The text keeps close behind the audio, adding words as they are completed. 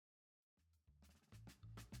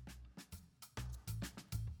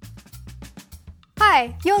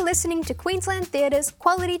Hi, you're listening to Queensland Theatre's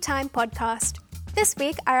Quality Time podcast. This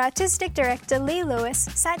week, our artistic director Lee Lewis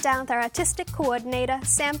sat down with our artistic coordinator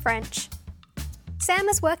Sam French. Sam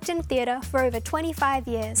has worked in theatre for over 25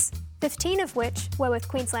 years, 15 of which were with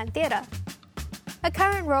Queensland Theatre. Her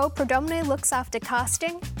current role predominantly looks after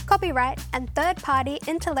casting, copyright, and third-party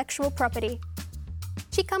intellectual property.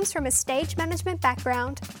 She comes from a stage management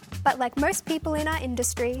background, but like most people in our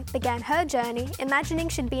industry, began her journey imagining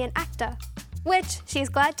she'd be an actor, which, she's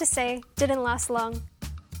glad to say, didn't last long.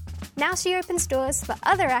 Now she opens doors for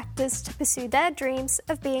other actors to pursue their dreams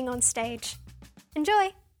of being on stage.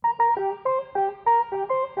 Enjoy!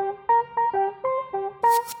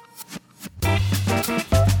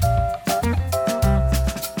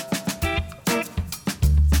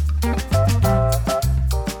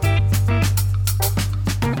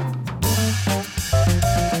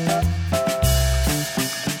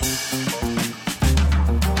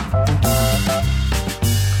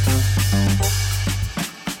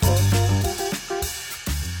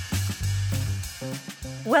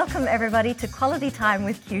 Welcome everybody to Quality Time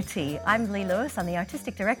with QT. I'm Lee Lewis, I'm the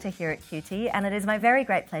Artistic Director here at QT, and it is my very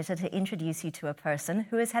great pleasure to introduce you to a person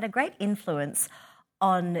who has had a great influence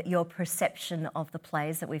on your perception of the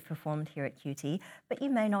plays that we've performed here at QT, but you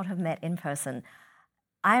may not have met in person.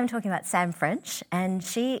 I am talking about Sam French, and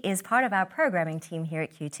she is part of our programming team here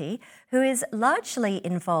at QT, who is largely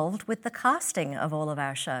involved with the casting of all of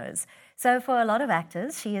our shows. So for a lot of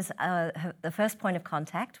actors, she is the first point of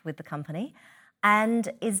contact with the company, and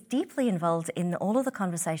is deeply involved in all of the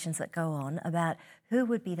conversations that go on about who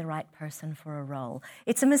would be the right person for a role.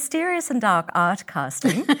 It's a mysterious and dark art,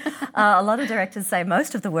 casting. A lot of directors say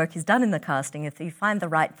most of the work is done in the casting. If you find the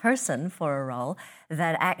right person for a role,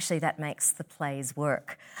 that makes the plays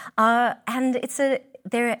work. And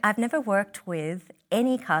I've never worked with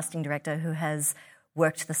any casting director who has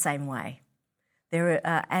worked the same way.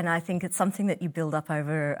 And I think it's something that you build up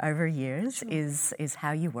over years. Sure. is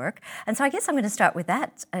how you work. And so I guess I'm going to start with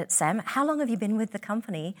that, Sam. How long have you been with the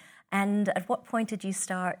company, and at what point did you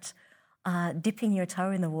start dipping your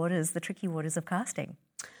toe in the tricky waters of casting?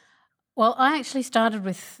 Well, I actually started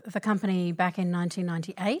with the company back in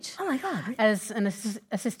 1998. Oh my God! As an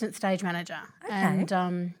assistant stage manager. Okay.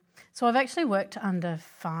 And so I've actually worked under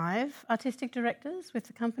 5 artistic directors with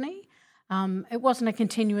the company. It wasn't a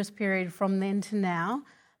continuous period from then to now,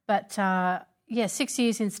 but 6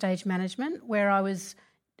 years in stage management, where I was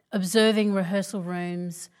observing rehearsal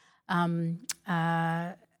rooms,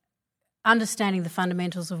 understanding the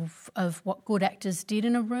fundamentals of what good actors did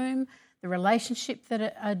in a room, the relationship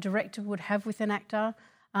that a director would have with an actor.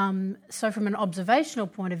 So from an observational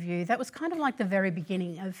point of view, that was kind of like the very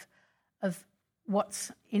beginning of what's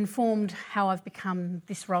informed how I've become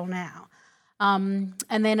this role now. And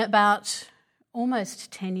then about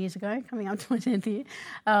almost 10 years ago, coming up to my 10th year,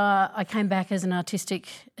 I came back as an artistic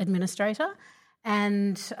administrator.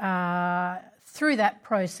 And through that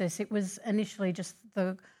process, it was initially just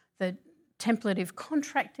the templative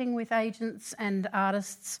contracting with agents and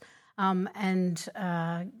artists and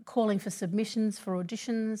calling for submissions for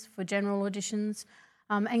auditions, for general auditions,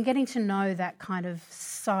 and getting to know that kind of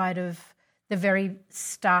side of the very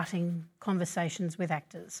starting conversations with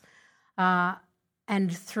actors.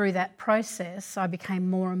 And through that process, I became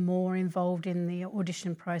more and more involved in the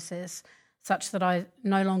audition process, such that I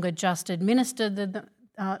no longer just administrated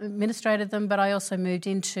them, but I also moved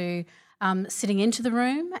into sitting into the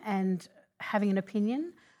room and having an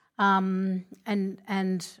opinion,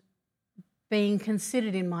 and being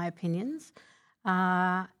considered in my opinions.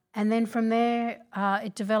 And then from there,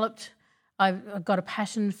 it developed. I've got a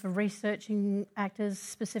passion for researching actors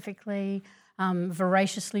specifically,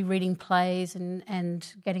 voraciously reading plays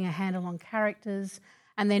and getting a handle on characters,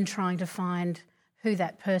 and then trying to find who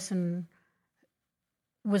that person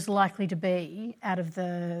was likely to be out of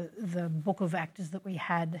the book of actors that we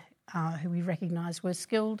had, who we recognised were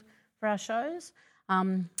skilled for our shows,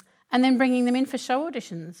 and then bringing them in for show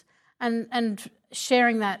auditions and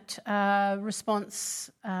sharing that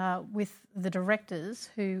response with the directors,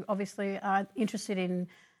 who obviously are interested in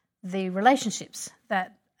the relationships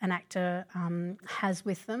that an actor has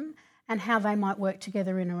with them and how they might work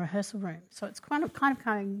together in a rehearsal room. So it's kind of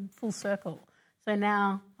going full circle. So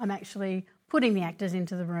now I'm actually putting the actors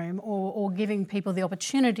into the room or giving people the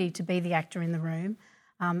opportunity to be the actor in the room,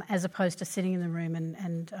 as opposed to sitting in the room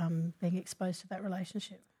and being exposed to that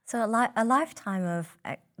relationship. So a lifetime of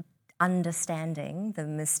understanding the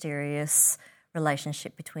mysterious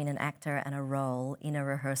relationship between an actor and a role in a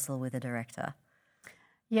rehearsal with a director.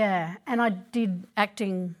 Yeah, and I did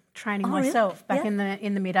acting training myself back in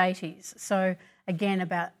the mid-80s. So again,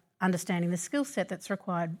 about understanding the skill set that's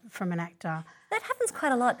required from an actor. That happens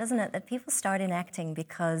quite a lot, doesn't it? That people start in acting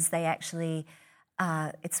because they actually...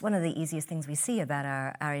 it's one of the easiest things we see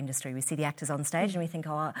about our industry. We see the actors on stage and we think,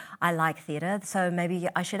 oh, I like theatre, so maybe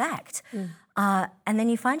I should act. And then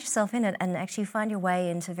you find yourself in it and actually find your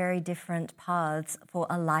way into very different paths for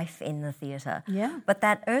a life in the theatre. Yeah. But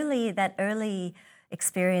that early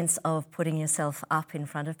experience of putting yourself up in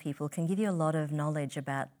front of people can give you a lot of knowledge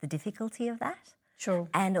about the difficulty of that. Sure.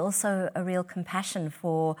 And also a real compassion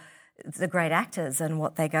for the great actors and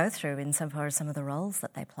what they go through in some of the roles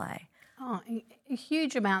that they play. Oh,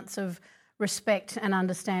 huge amounts of respect and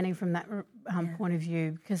understanding from that point of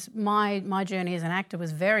view, because my journey as an actor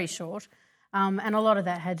was very short, and a lot of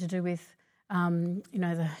that had to do with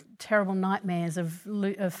the terrible nightmares of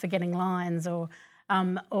forgetting lines or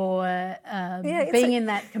being in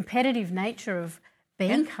that competitive nature of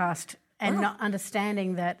being cast and not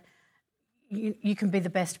understanding that you can be the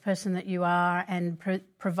best person that you are and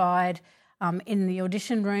provide in the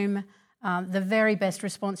audition room the very best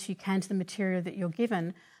response you can to the material that you're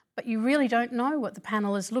given, but you really don't know what the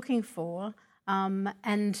panel is looking for,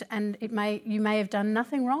 and you may have done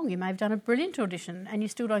nothing wrong. You may have done a brilliant audition and you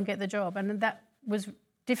still don't get the job, and that was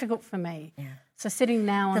difficult for me. Yeah. So sitting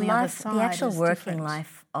now on the other side, the actual working different.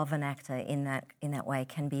 life of an actor in that way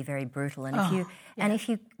can be very brutal. And if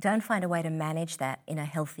you don't find a way to manage that in a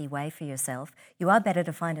healthy way for yourself, you are better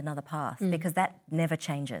to find another path because that never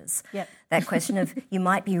changes. Yep. That question of you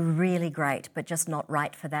might be really great but just not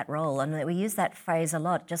right for that role, and we use that phrase a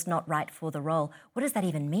lot, just not right for the role. What does that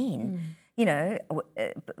even mean? You know,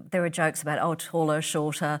 there are jokes about, taller,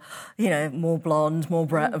 shorter, more blonde, more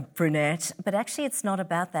brunette. But actually it's not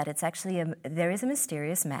about that. It's actually, there is a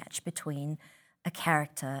mysterious match between a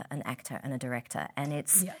character, an actor and a director. And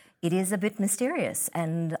it is a bit mysterious.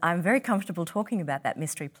 And I'm very comfortable talking about that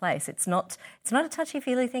mystery place. It's not a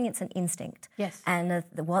touchy-feely thing, it's an instinct. Yes. And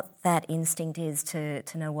what that instinct is to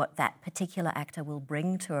know what that particular actor will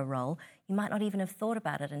bring to a role, you might not even have thought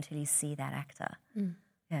about it until you see that actor.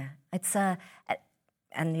 Yeah, it's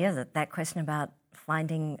that question about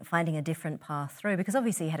finding a different path through, because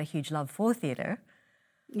obviously you had a huge love for theatre.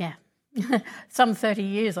 Yeah, some 30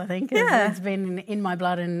 years I think. It's been in my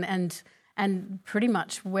blood and pretty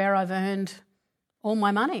much where I've earned all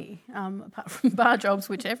my money, apart from bar jobs,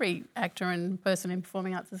 which every actor and person in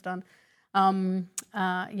performing arts has done. So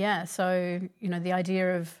the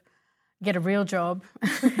idea of get a real job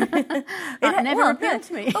never appealed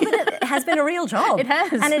to me. But it has been a real job. It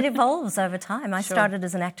has. And it evolves over time. I started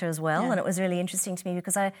as an actor as well, and it was really interesting to me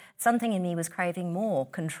because something in me was craving more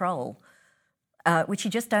control, which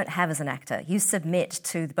you just don't have as an actor. You submit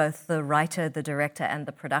to both the writer, the director, and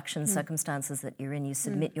the production circumstances that you're in. You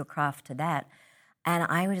submit your craft to that. And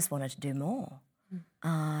I just wanted to do more.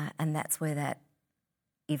 And that's where that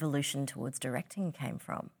evolution towards directing came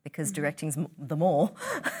from, because directing's the more.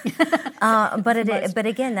 But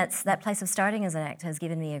again, that place of starting as an actor has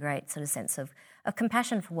given me a great sort of sense of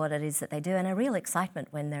compassion for what it is that they do, and a real excitement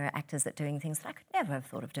when there are actors that are doing things that I could never have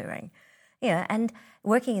thought of doing. Yeah, and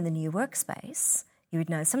working in the new workspace, you would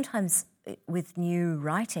know sometimes with new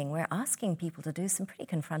writing, we're asking people to do some pretty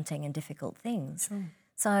confronting and difficult things. Sure.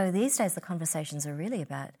 So these days the conversations are really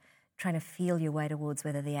about trying to feel your way towards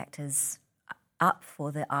whether the actor's up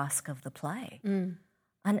for the ask of the play.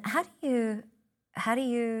 And how do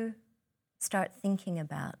you start thinking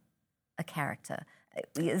about a character?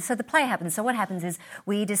 So the play happens. So what happens is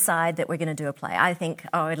we decide that we're going to do a play. I think,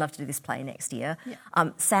 I'd love to do this play next year. Yeah.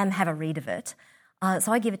 Sam, have a read of it.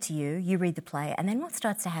 So I give it to you, you read the play, and then what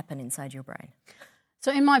starts to happen inside your brain?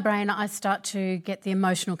 So in my brain, I start to get the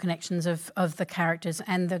emotional connections of the characters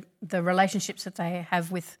and the relationships that they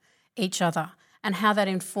have with each other, and how that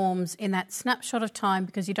informs in that snapshot of time,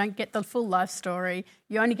 because you don't get the full life story.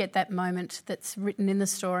 You only get that moment that's written in the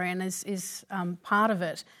story and is part of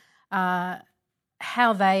it.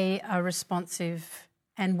 How they are responsive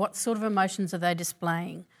and what sort of emotions are they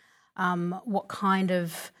displaying, what kind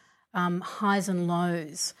of highs and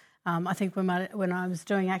lows. I think when I was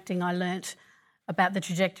doing acting, I learnt about the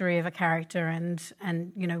trajectory of a character and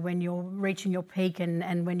when you're reaching your peak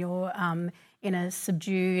and when you're in a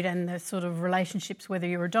subdued, and the sort of relationships, whether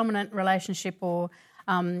you're a dominant relationship or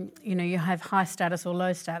you have high status or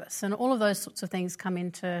low status, and all of those sorts of things come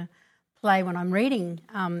into play when I'm reading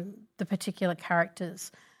the particular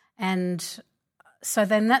characters. And so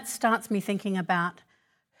then that starts me thinking about,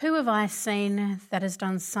 who have I seen that has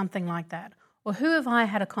done something like that, or who have I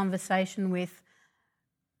had a conversation with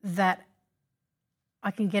that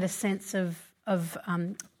I can get a sense of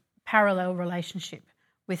parallel relationship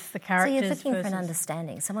with the So characters. you're looking for an versus-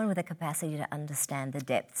 understanding, someone with a capacity to understand the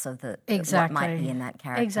depths of Exactly. what might be in that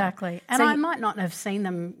character. Exactly. And So I might not have seen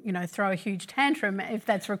them, throw a huge tantrum if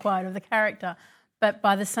that's required of the character. But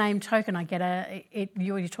by the same token, I get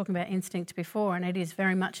you were talking about instinct before, and it is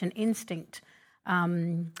very much an instinct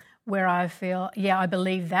where I feel, I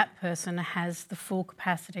believe that person has the full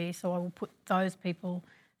capacity, so I will put those people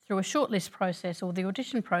through a shortlist process or the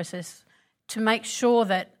audition process to make sure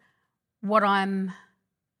that what I'm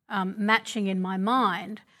matching in my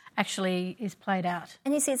mind actually is played out.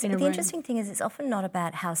 And you see, in a the room. interesting thing is it's often not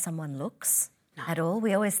about how someone looks at all.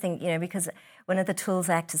 We always think, because one of the tools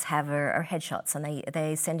actors have are headshots, and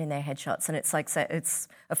they send in their headshots, and it's like it's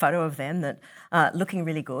a photo of them that looking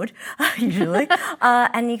really good, usually.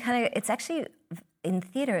 And it's actually, in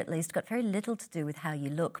theatre at least, got very little to do with how you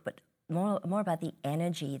look, but more about the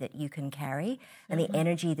energy that you can carry and the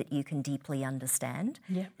energy that you can deeply understand.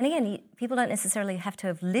 Yeah. And again, people don't necessarily have to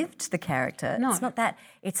have lived the character. No. It's not that.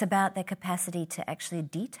 It's about their capacity to actually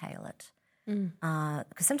detail it.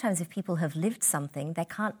 Because sometimes if people have lived something, they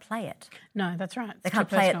can't play it. No, that's right. They can't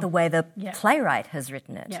play it the way the Yep. playwright has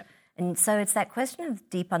written it. Yep. And so it's that question of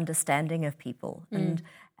deep understanding of people and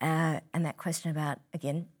that question about,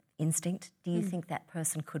 again, instinct. Do you think that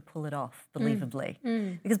person could pull it off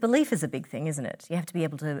believably? Because belief is a big thing, isn't it? You have to be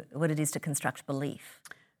able to, what it is to construct belief.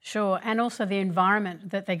 Sure, and also the environment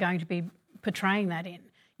that they're going to be portraying that in.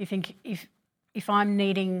 You think if I'm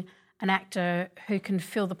needing an actor who can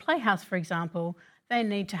fill the playhouse, for example, they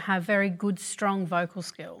need to have very good, strong vocal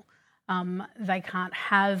skill. They can't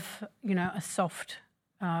have, a soft,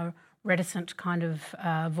 reticent kind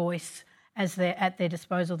of voice as they're at their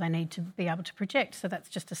disposal. They need to be able to project. So that's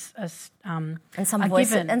just And a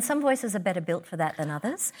some voices are better built for that than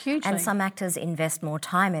others. Hugely. And some actors invest more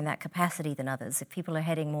time in that capacity than others. If people are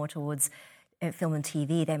heading more towards film and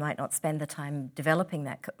TV, they might not spend the time developing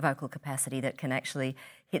that vocal capacity that can actually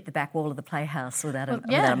hit the back wall of the playhouse without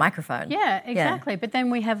a microphone. Yeah, exactly. But then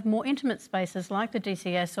we have more intimate spaces like the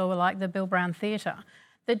DCS or like the Bill Brown Theatre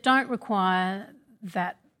that don't require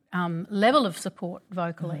that level of support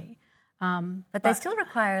vocally. But they still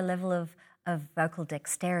require a level of vocal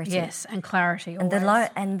dexterity. Yes, and clarity And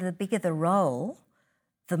always. the bigger the role,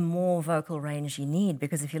 the more vocal range you need,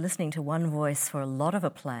 because if you're listening to one voice for a lot of a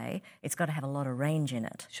play, it's got to have a lot of range in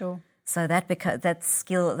it. Sure. So that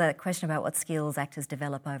question about what skills actors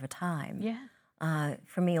develop over time. Yeah.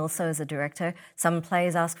 For me also as a director, some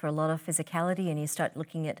plays ask for a lot of physicality, and you start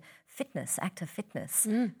looking at fitness, actor fitness,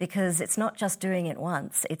 because it's not just doing it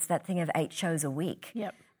once, it's that thing of 8 shows a week.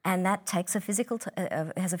 Yep. And that takes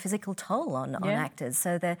has a physical toll on actors.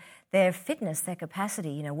 So their fitness, their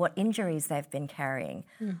capacity, what injuries they've been carrying,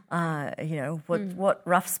 what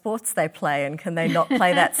rough sports they play, and can they not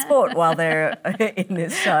play that sport while they're in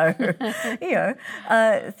this show?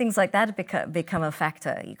 Things like that become a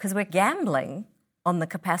factor, because we're gambling on the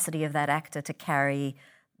capacity of that actor to carry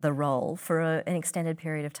the role for an extended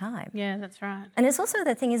period of time. Yeah, that's right. And it's also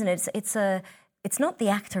that thing, isn't it? It's not the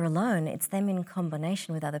actor alone, it's them in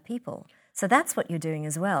combination with other people. So that's what you're doing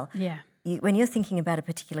as well. Yeah. When you're thinking about a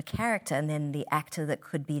particular character and then the actor that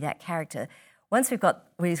could be that character, once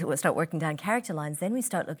we start working down character lines, then we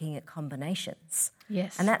start looking at combinations.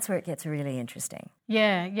 Yes. And that's where it gets really interesting.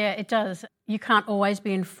 Yeah, it does. You can't always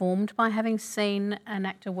be informed by having seen an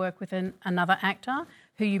actor work with another actor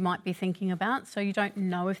who you might be thinking about, so you don't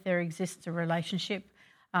know if there exists a relationship,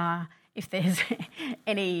 if there's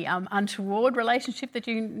any untoward relationship that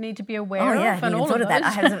you need to be aware of. And all thought of that. I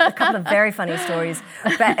have a couple of very funny stories.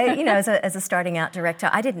 But, as a starting out director,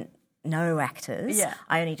 I didn't know actors. Yeah.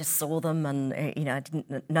 I only just saw them and, I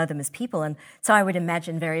didn't know them as people. And so I would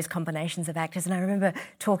imagine various combinations of actors. And I remember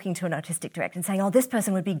talking to an artistic director and saying, this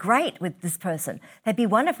person would be great with this person. They'd be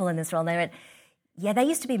wonderful in this role. And they went, yeah, they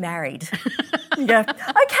used to be married. They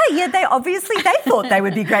thought they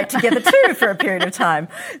would be great together too for a period of time.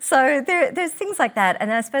 So there's things like that,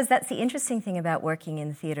 and I suppose that's the interesting thing about working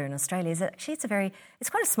in theatre in Australia is that actually it's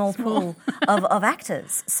quite a small pool of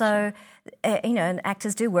actors. So and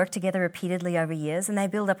actors do work together repeatedly over years, and they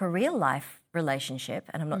build up a real life relationship.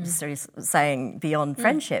 And I'm not necessarily saying beyond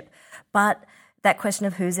friendship, but that question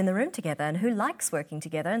of who's in the room together and who likes working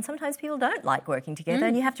together, and sometimes people don't like working together,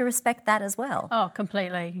 and you have to respect that as well. Oh,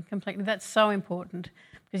 completely. That's so important,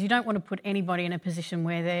 because you don't want to put anybody in a position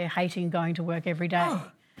where they're hating going to work every day.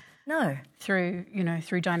 Oh, no. Through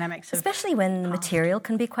dynamics of... Especially when the material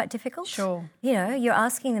can be quite difficult. Sure. You're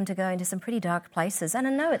asking them to go into some pretty dark places, and I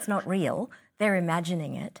know it's not real, they're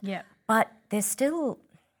imagining it. Yeah. But there's still,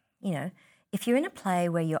 if you're in a play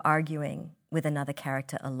where you're arguing with another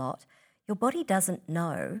character a lot, your body doesn't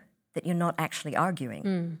know that you're not actually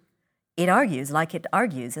arguing. it argues like it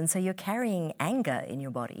argues. And so you're carrying anger in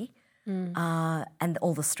your body and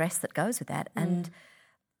all the stress that goes with that. And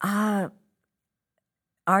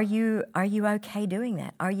are you okay doing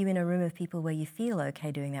that? Are you in a room of people where you feel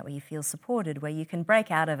okay doing that, where you feel supported, where you can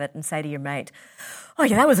break out of it and say to your mate, oh,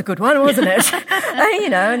 yeah, that was a good one, wasn't it?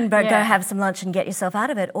 And go have some lunch and get yourself out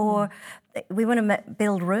of it. Or we want to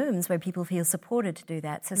build rooms where people feel supported to do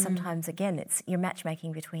that. So sometimes, again, you're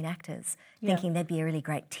matchmaking between actors, thinking they'd be a really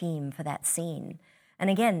great team for that scene. And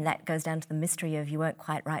again, that goes down to the mystery of you weren't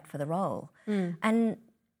quite right for the role. And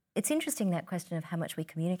it's interesting, that question of how much we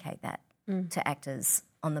communicate that to actors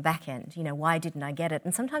on the back end. Why didn't I get it?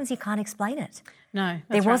 And sometimes you can't explain it. No,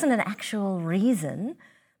 there wasn't an actual reason.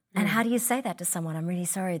 And how do you say that to someone? I'm really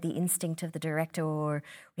sorry, the instinct of the director, or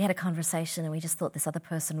we had a conversation and we just thought this other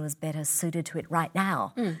person was better suited to it right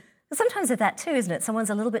now. Sometimes it's that too, isn't it? Someone's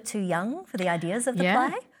a little bit too young for the ideas of the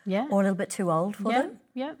play, or a little bit too old for them.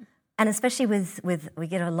 Yeah. And especially with we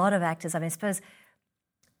get a lot of actors. I mean, I suppose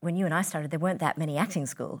when you and I started, there weren't that many acting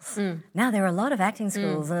schools. Now there are a lot of acting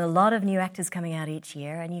schools and a lot of new actors coming out each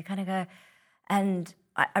year, and you kind of go. And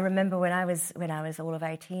I remember when I was all of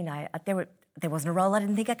 18, there wasn't a role I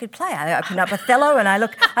didn't think I could play. I opened up Othello and I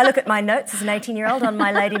look at my notes as an 18-year-old on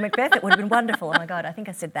my Lady Macbeth. It would have been wonderful. Oh my God, I think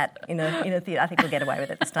I said that in a theatre. I think we'll get away with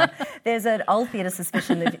it this time. There's an old theatre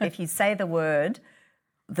suspicion that if you say the word,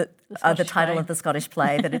 the title of the Scottish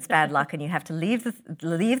play, that it's bad luck, and you have to leave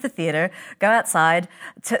the theatre, go outside,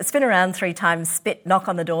 spin around 3 times, spit, knock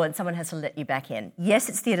on the door, and someone has to let you back in. Yes,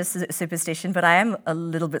 it's theatre superstition, but I am a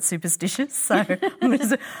little bit superstitious, so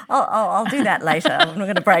I'll do that later. I'm not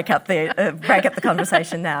going to break up the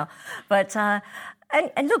conversation now. But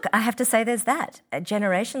and look, I have to say, there's that.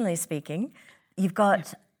 Generationally speaking, you've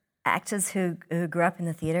got actors who grew up in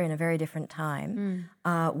the theatre in a very different time,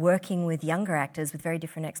 working with younger actors with very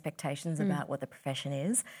different expectations about what the profession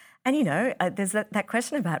is. And, there's that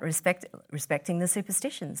question about respecting the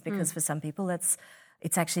superstitions, because for some people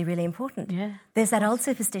it's actually really important. Yeah. There's that old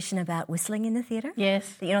superstition about whistling in the theatre.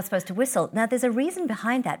 Yes. That you're not supposed to whistle. Now, there's a reason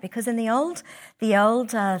behind that, because in the old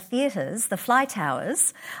theatres, the fly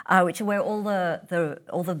towers, which are where all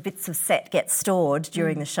the bits of set get stored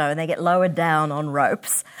during the show, and they get lowered down on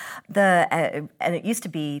ropes. And it used to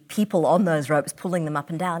be people on those ropes pulling them up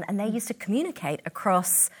and down, and they used to communicate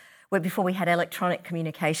across. Where before we had electronic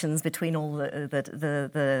communications between all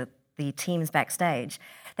the teams backstage,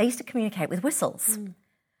 they used to communicate with whistles.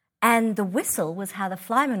 And the whistle was how the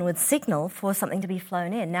flyman would signal for something to be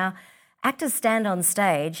flown in. Now, actors stand on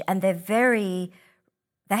stage and they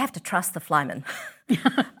have to trust the flyman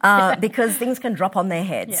because things can drop on their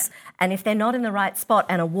heads. Yeah. And if they're not in the right spot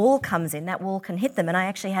and a wall comes in, that wall can hit them. And I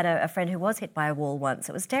actually had a friend who was hit by a wall once.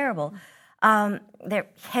 It was terrible. They're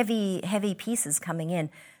heavy pieces coming in.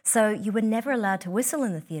 So you were never allowed to whistle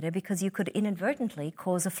in the theatre, because you could inadvertently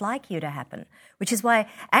cause a fly cue to happen, which is why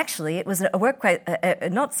actually it was a workplace,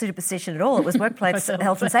 not superstition at all, it was workplace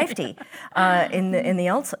health and safety in the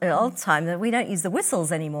old time, that we don't use the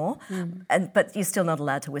whistles anymore, but you're still not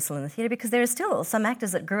allowed to whistle in the theatre, because there are still some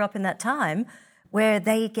actors that grew up in that time where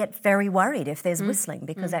they get very worried if there's whistling,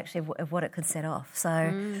 because actually of what it could set off.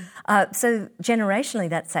 So so generationally,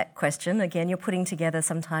 that's that question. Again, you're putting together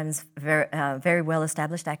sometimes very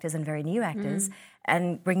well-established actors and very new actors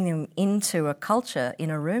and bringing them into a culture in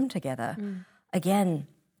a room together. Again,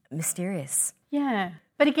 mysterious. Yeah,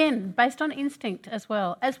 but again, based on instinct as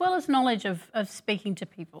well as knowledge of speaking to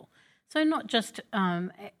people. So not just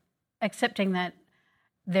accepting that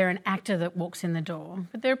they're an actor that walks in the door,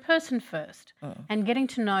 but they're a person first, and getting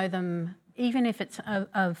to know them, even if it's a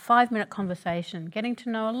 5-minute conversation, getting to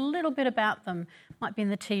know a little bit about them, might be in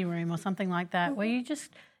the tea room or something like that, where you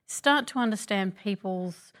just start to understand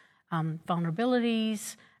people's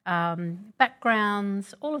vulnerabilities,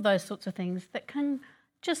 backgrounds, all of those sorts of things that can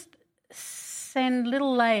just send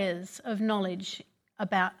little layers of knowledge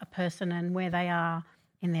about a person and where they are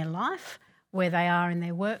in their life, where they are in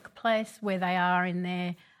their workplace, where they are in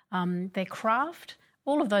their craft.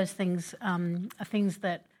 All of those things are things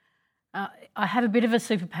that I have a bit of a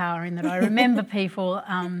superpower in, that I remember people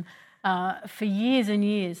for years and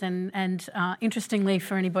years. And interestingly,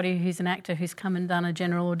 for anybody who's an actor who's come and done a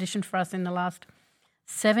general audition for us in the last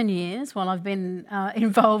 7 years, while I've been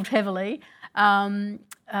involved heavily, I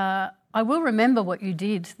will remember what you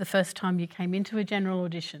did the first time you came into a general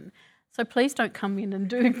audition. So please don't come in and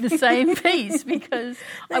do the same piece, because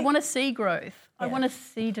I want to see growth. Yeah. I want to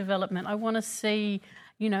see development. I want to see,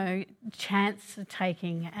 chance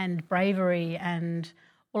taking and bravery and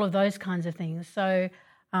all of those kinds of things. So,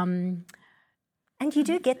 and And you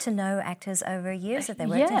do get to know actors over years that they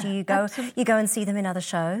worked. Yeah, Do you go and see them in other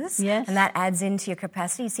shows? Yes. And that adds into your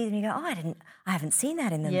capacity. You see them and you go, I haven't seen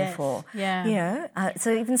that in them before. Yeah. You know,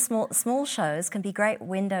 so even small shows can be great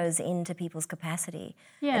windows into people's capacity.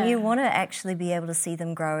 Yeah. And you want to actually be able to see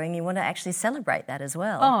them growing. You want to actually celebrate that as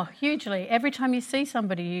well. Oh, hugely. Every time you see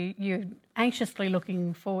somebody, you're anxiously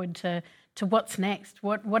looking forward to what's next.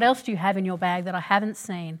 What else do you have in your bag that I haven't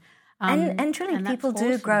seen? And truly, people do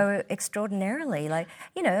awesome. grow extraordinarily. Like,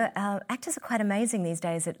 you know, actors are quite amazing these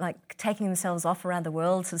days at, like, taking themselves off around the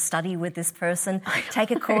world to study with this person, take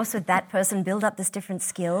a course with that person, build up this different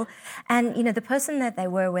skill. And, you know, the person that they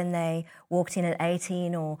were when they walked in at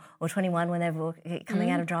 18 or 21 when they were coming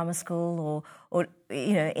out of drama school or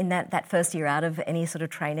you know, in that first year out of any sort of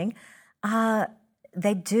training,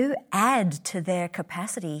 they do add to their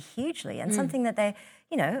capacity hugely. And something that they,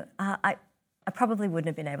 you know, I probably wouldn't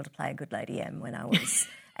have been able to play a good Lady M when I was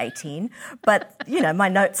 18, but, you know, my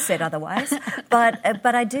notes said otherwise. But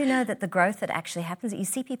I do know that the growth that actually happens, you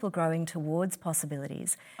see people growing towards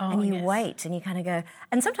possibilities and you wait and you kind of go,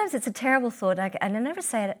 and sometimes it's a terrible thought, and I never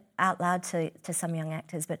say it out loud to some young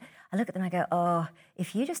actors, but I look at them and I go,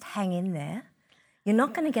 if you just hang in there, you're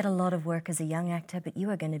not going to get a lot of work as a young actor, but you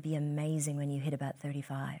are going to be amazing when you hit about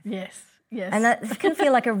 35. Yes. Yes. And that can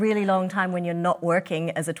feel like a really long time when you're not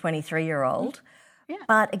working as a 23-year-old. Yeah.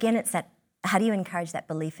 But again, it's that, how do you encourage that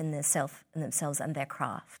belief in themselves and their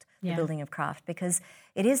craft, the building of craft? Because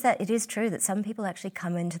it is true that some people actually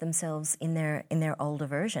come into themselves in their older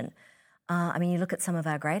version. I mean, you look at some of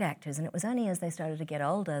our great actors, and it was only as they started to get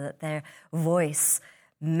older that their voice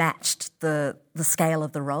matched the scale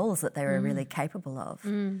of the roles that they were really capable of.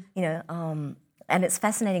 You know, and it's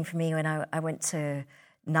fascinating for me when I went to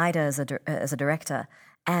NIDA as a director,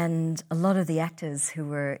 and a lot of the actors who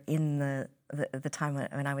were in the time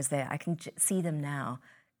when I was there, I can see them now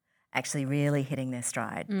actually really hitting their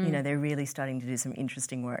stride. You know, they're really starting to do some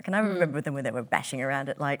interesting work. And I remember them when they were bashing around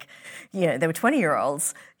it like, you know, they were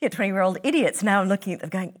 20-year-olds, 20-year-old idiots. Now I'm looking at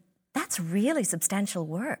them going, that's really substantial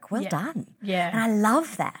work. Well done. Yeah. And I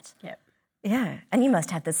love that. Yep. Yeah. And you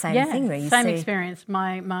must have the same thing where you same see... experience.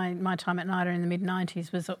 My time at NIDA in the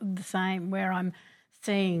mid-90s was the same, where I'm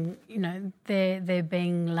seeing, you know, they're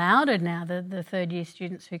being lauded now, the third-year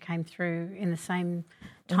students who came through in the same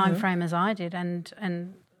time frame as I did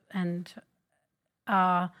and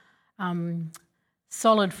are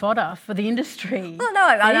solid fodder for the industry. Oh no,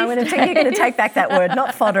 I'm going to think you're going to take back that word,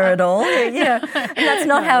 not fodder at all. You know, and that's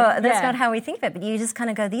not not how we think of it. But you just kind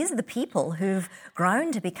of go, these are the people who've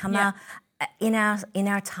grown to become in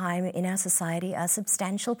our time, in our society, are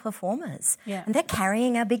substantial performers. Yeah. And they're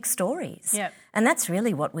carrying our big stories. Yeah. And that's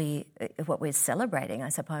really what we're celebrating, I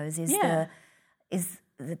suppose, is that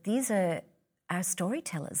these are our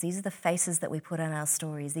storytellers. These are the faces that we put on our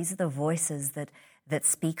stories. These are the voices that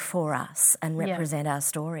speak for us and represent our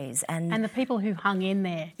stories. And the people who hung in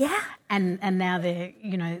there. Yeah. And now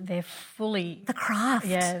they're fully... The craft.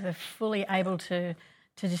 Yeah, they're fully able to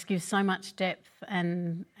just give so much depth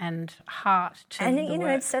and heart to the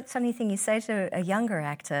work. It's that funny thing you say to a younger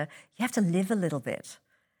actor, you have to live a little bit.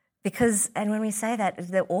 Because, and when we say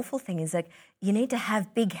that, the awful thing is that you need to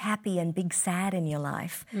have big happy and big sad in your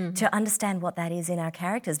life to understand what that is in our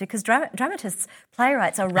characters. Because dramatists,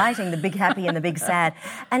 playwrights are writing the big happy and the big sad.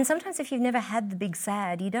 And sometimes if you've never had the big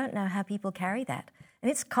sad, you don't know how people carry that.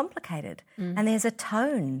 And it's complicated. And there's a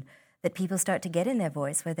tone that people start to get in their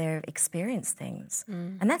voice where they've experienced things.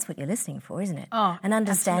 And that's what you're listening for, isn't it? Oh, an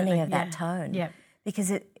understanding absolutely. of that tone. Yeah.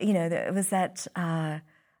 Because it was that...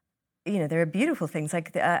 there are beautiful things.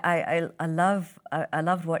 Like I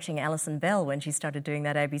loved watching Alison Bell when she started doing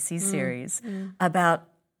that ABC series about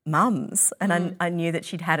mums, and I knew that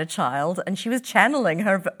she'd had a child, and she was channeling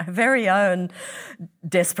her very own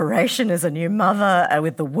desperation as a new mother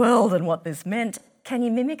with the world and what this meant. Can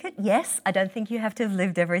you mimic it? Yes. I don't think you have to have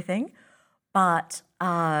lived everything, but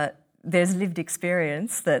there's lived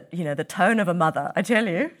experience that, the tone of a mother, I tell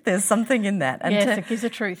you, there's something in that. And yes, it gives a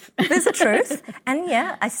truth. There's a truth. And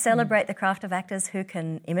I celebrate the craft of actors who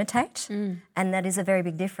can imitate, and that is a very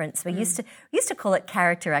big difference. We used to call it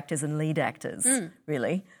character actors and lead actors,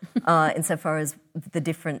 really, insofar as the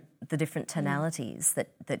different tonalities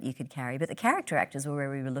that you could carry. But the character actors were where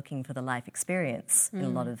we were looking for the life experience in a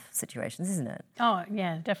lot of situations, isn't it? Oh,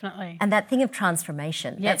 yeah, definitely. And that thing of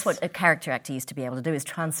transformation, yes. That's what a character actor used to be able to do, is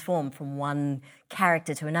transform from one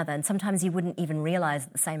character to another. And sometimes you wouldn't even realise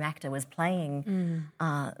that the same actor was playing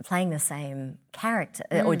the same character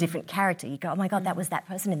or a different character. You go, oh my God, that was that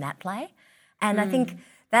person in that play? And I think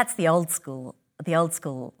that's the old school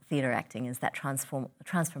theatre acting, is that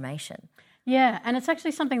transformation. Yeah, and it's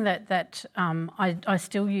actually something that I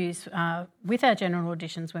still use with our general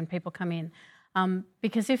auditions when people come in,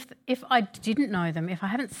 because if I didn't know them, if I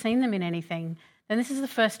haven't seen them in anything, then this is the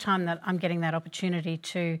first time that I'm getting that opportunity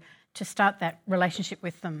to start that relationship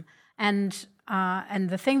with them. And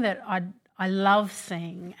the thing that I love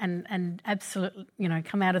seeing and absolutely,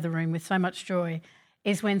 come out of the room with so much joy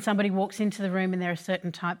is when somebody walks into the room and they're a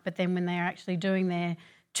certain type, but then when they're actually doing their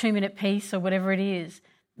 2-minute piece or whatever it is,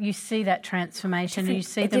 you see that transformation. You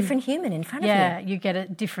see a different human in front of you. Yeah, you get a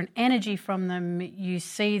different energy from them. You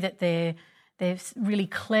see that they're really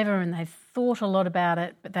clever and they've thought a lot about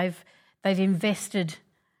it, but they've invested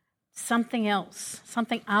something else,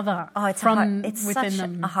 something other it's within such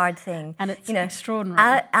them. a hard thing. And it's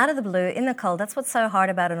extraordinary. Out of the blue, in the cold, that's what's so hard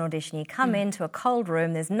about an audition. You come into a cold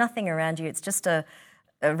room, there's nothing around you, it's just a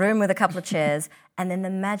room with a couple of chairs, and then the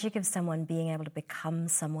magic of someone being able to become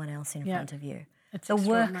someone else in front of you. It's the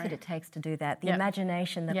work that it takes to do that, the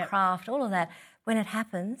imagination, the craft, all of that. When it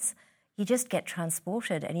happens, you just get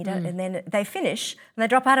transported, and you don't. And then they finish and they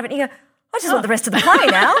drop out of it, and you go, I just want the rest of the play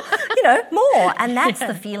now, more. And that's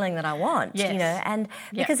the feeling that I want, and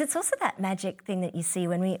because it's also that magic thing that you see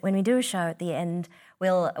when we do a show at the end.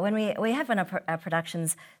 When we have one of our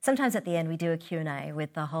productions, sometimes at the end we do a Q&A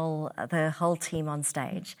with the whole team on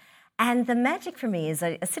stage. And the magic for me is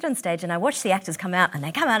I sit on stage and I watch the actors come out, and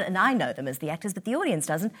they come out and I know them as the actors, but the audience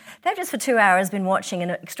doesn't. They've just for 2 hours been watching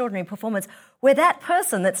an extraordinary performance where that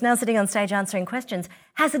person that's now sitting on stage answering questions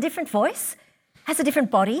has a different voice, has a different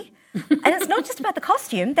body, and it's not just about the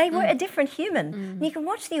costume. They were a different human. And you can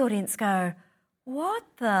watch the audience go, what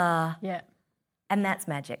the... Yeah. And that's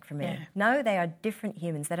magic for me. Yeah. No, they are different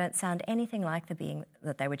humans. They don't sound anything like the being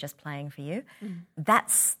that they were just playing for you.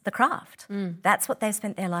 That's the craft. That's what they've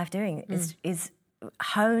spent their life doing, is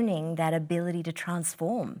honing that ability to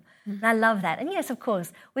transform. And I love that. And yes, of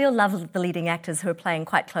course, we all love the leading actors who are playing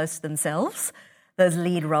quite close to themselves, those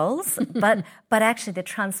lead roles. but actually the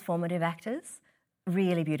transformative actors,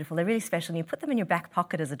 really beautiful. They're really special. And you put them in your back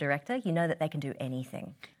pocket as a director, you know that they can do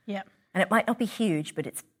anything. Yeah. And it might not be huge, but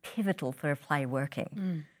it's pivotal for a play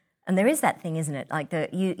working. And there is that thing, isn't it? Like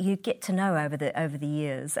you get to know over the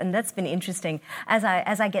years, and that's been interesting as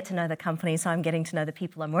I get to know the company. So I'm getting to know the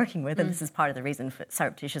people I'm working with, and this is part of the reason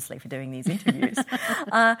surreptitiously for doing these interviews,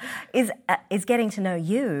 is getting to know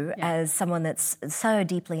you as someone that's so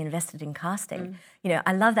deeply invested in casting.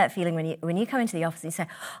 I love that feeling when you come into the office and you say,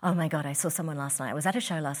 "Oh my God, I saw someone last night. I was at a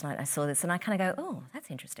show last night. I saw this," and I kind of go, "Oh,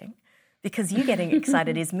 that's interesting." Because you getting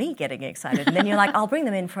excited is me getting excited. And then you're like, I'll bring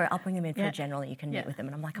them in for a general, you can meet with them.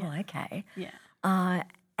 And I'm like, oh, okay. Yeah.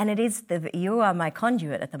 And it is, you are my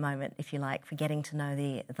conduit at the moment, if you like, for getting to know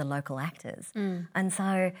the local actors. And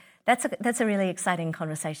so that's a really exciting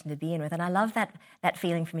conversation to be in with. And I love that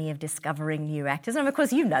feeling for me of discovering new actors. And of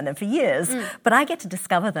course, you've known them for years, but I get to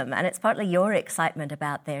discover them. And it's partly your excitement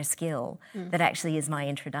about their skill that actually is my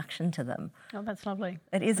introduction to them. Oh, that's lovely.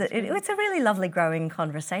 It is. It's a really lovely growing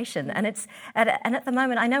conversation. And at the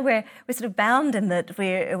moment, I know we're sort of bound in that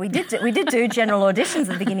we did do general auditions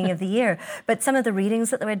at the beginning of the year, but some of the readings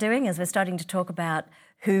that we're doing as we're starting to talk about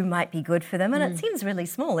who might be good for them, and it seems really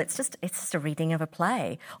small. It's just a reading of a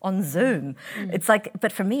play on Zoom. It's like,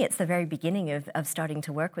 but for me, it's the very beginning of starting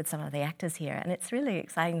to work with some of the actors here, and it's really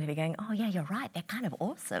exciting to be going, oh yeah, you're right, they're kind of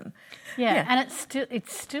awesome. Yeah. And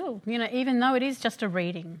it's still, even though it is just a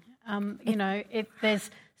reading,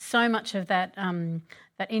 there's so much of that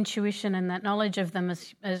that intuition and that knowledge of them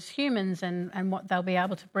as humans and what they'll be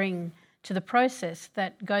able to bring to the process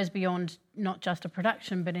that goes beyond not just a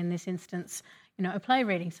production, but in this instance, a play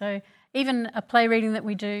reading. So even a play reading that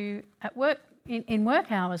we do at work, in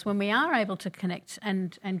work hours, when we are able to connect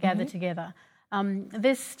and gather together,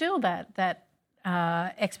 there's still that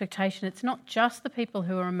expectation. It's not just the people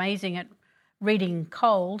who are amazing at reading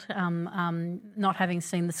cold, not having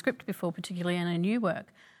seen the script before, particularly in a new work,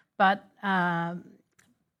 but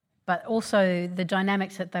also the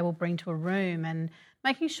dynamics that they will bring to a room and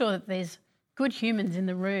making sure that there's good humans in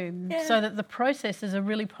the room so that the process is a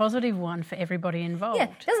really positive one for everybody involved. Yeah,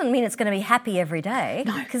 it doesn't mean it's going to be happy every day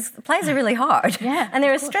because plays are really hard. Yeah, and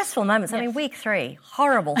there are stressful moments. Yes. I mean, week 3,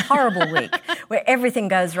 horrible week where everything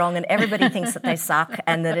goes wrong and everybody thinks that they suck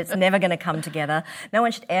and that it's never going to come together. No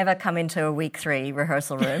one should ever come into a week 3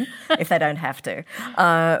 rehearsal room if they don't have to.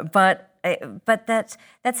 But that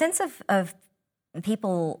sense of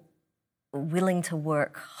people willing to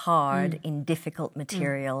work hard in difficult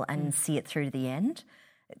material and see it through to the end.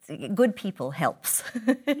 Good people helps.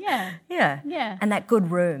 Yeah. And that good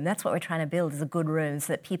room, that's what we're trying to build, is a good room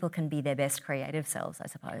so that people can be their best creative selves, I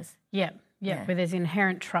suppose. Yeah. Where there's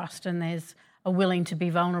inherent trust and there's are willing to be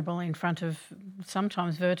vulnerable in front of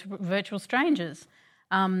sometimes virtual strangers.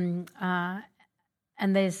 And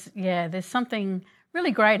there's something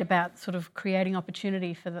really great about sort of creating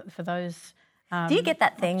opportunity for those. Do you get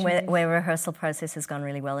that thing where rehearsal process has gone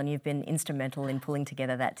really well and you've been instrumental in pulling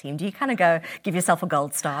together that team? Do you kind of go, give yourself a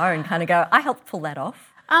gold star and kind of go, I helped pull that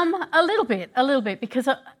off? A little bit, because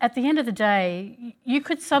at the end of the day, you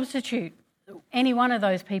could substitute any one of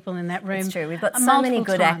those people in that room. It's true. We've got so many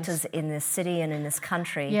good actors in this city and in this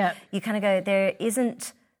country. Yeah. You kind of go, there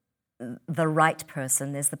isn't the right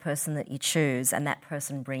person, there's the person that you choose, and that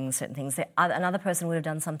person brings certain things. Another person would have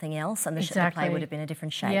done something else, and the play would have been a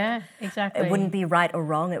different shape. Yeah, exactly. It wouldn't be right or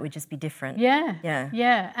wrong, it would just be different.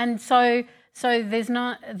 Yeah. And so there's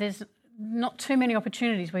not too many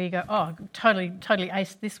opportunities where you go, oh, totally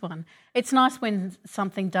aced this one. It's nice when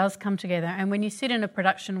something does come together, and when you sit in a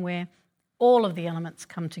production where all of the elements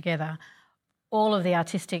come together, all of the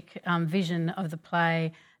artistic vision of the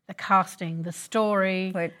play, the casting, the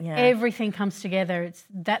story, everything comes together.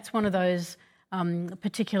 That's one of those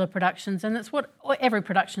particular productions, and that's what every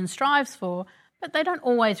production strives for, but they don't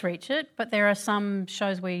always reach it. But there are some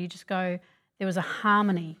shows where you just go, there was a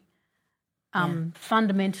harmony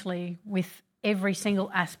fundamentally with every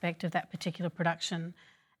single aspect of that particular production.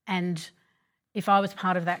 And if I was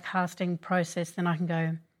part of that casting process, then I can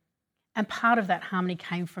go, and part of that harmony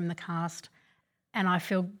came from the cast, and I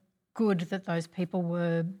feel good that those people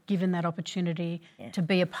were given that opportunity to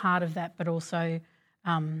be a part of that, but also,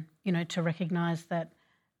 to recognise that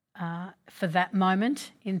for that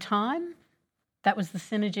moment in time, that was the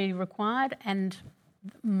synergy required, and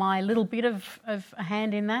my little bit of a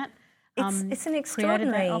hand in that. It's an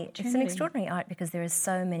extraordinary art because there are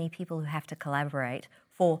so many people who have to collaborate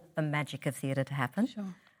for the magic of theatre to happen.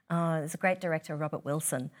 Sure. There's a great director, Robert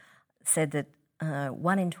Wilson, said that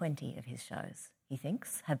 1 in 20 of his shows, he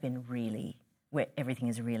thinks, have been really where everything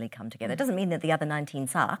has really come together. It doesn't mean that the other 19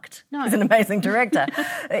 sucked. No. He's an amazing director.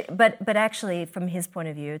 but actually, from his point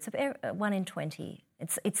of view, it's 1 in 20.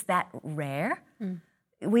 It's that rare.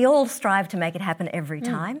 We all strive to make it happen every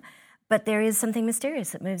time, but there is something mysterious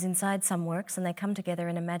that moves inside some works and they come together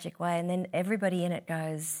in a magic way, and then everybody in it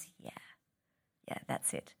goes, yeah,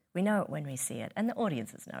 that's it. We know it when we see it, and the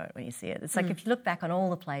audiences know it when you see it. It's like if you look back on all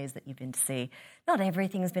the plays that you've been to see, not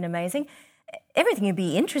everything has been amazing. Everything would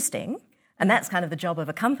be interesting, and that's kind of the job of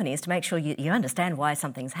a company, is to make sure you understand why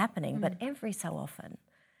something's happening, but every so often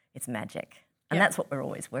it's magic. And that's what we're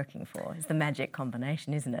always working for, is the magic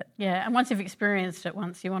combination, isn't it? Yeah, and once you've experienced it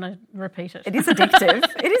once, you want to repeat it. It is addictive.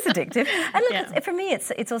 It is addictive. And look, for me,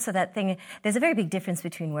 it's also that thing, there's a very big difference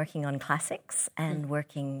between working on classics and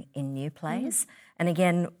working in new plays. And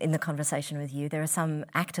again, in the conversation with you, there are some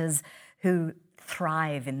actors who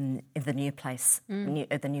thrive in the new play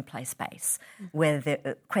space, where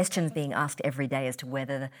the questions being asked every day as to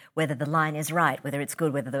whether the line is right, whether it's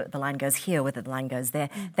good, whether the line goes here, whether the line goes there.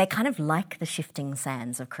 They kind of like the shifting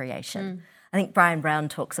sands of creation. I think Brian Brown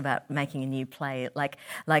talks about making a new play like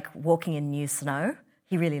walking in new snow.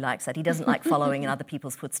 He really likes that. He doesn't like following in other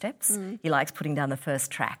people's footsteps. He likes putting down the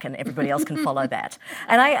first track and everybody else can follow that.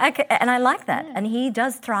 And I like that. And he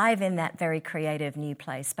does thrive in that very creative new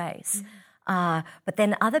play space. But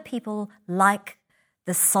then other people like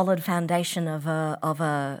the solid foundation of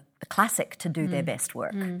a classic to do their best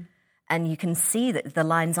work. And you can see that the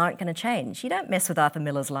lines aren't going to change. You don't mess with Arthur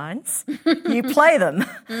Miller's lines. You play them.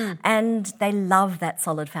 And they love that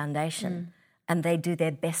solid foundation. And they do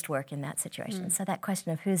their best work in that situation. So that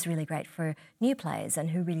question of who's really great for new plays and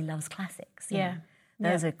who really loves classics.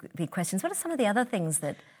 Those are big questions. What are some of the other things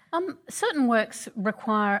that... certain works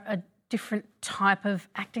require a different type of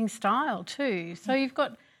acting style too. So you've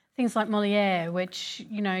got things like Molière, which,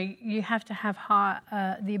 you have to have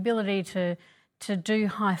the ability to do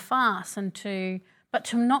high farce but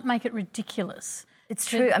to not make it ridiculous. It's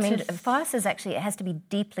true. Farce is actually, it has to be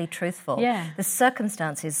deeply truthful. Yeah. The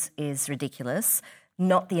circumstance is ridiculous,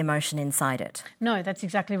 not the emotion inside it. No, that's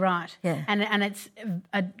exactly right. Yeah. And it's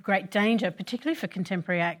a great danger, particularly for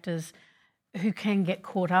contemporary actors who can get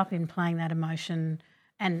caught up in playing that emotion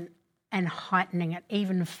and heightening it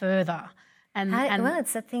even further.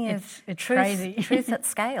 It's that thing of truth, crazy. Truth at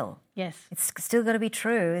scale. Yes. It's still got to be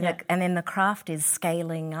true. And then the craft is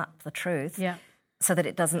scaling up the truth so that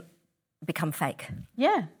it doesn't become fake.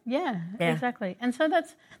 Yeah, exactly. And so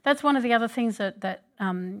that's one of the other things that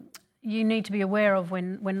you need to be aware of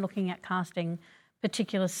when looking at casting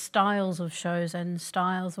particular styles of shows and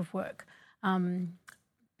styles of work.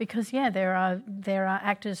 Because there are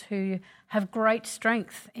actors who have great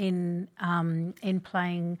strength in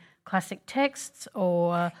playing classic texts,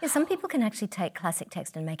 or some people can actually take classic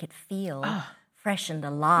text and make it feel fresh and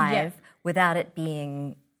alive without it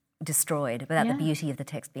being destroyed, without the beauty of the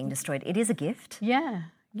text being destroyed. It is a gift. Yeah.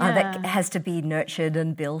 That has to be nurtured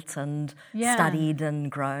and built and studied and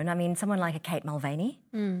grown. I mean, someone like a Kate Mulvaney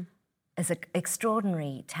is an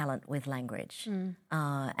extraordinary talent with language,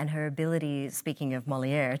 and her ability, speaking of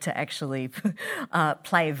Molière, to actually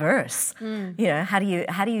play verse. You know, how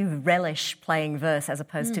do you relish playing verse as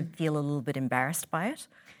opposed to feel a little bit embarrassed by it?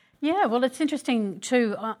 Yeah, well, it's interesting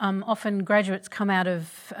too. Often graduates come out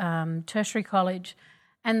of tertiary college,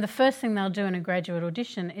 and the first thing they'll do in a graduate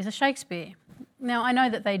audition is a Shakespeare. Now, I know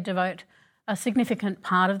that they devote a significant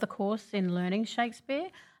part of the course in learning Shakespeare,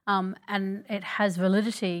 and it has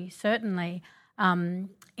validity, certainly,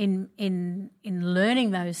 in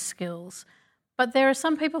learning those skills. But there are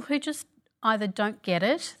some people who just either don't get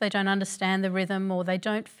it, they don't understand the rhythm, or they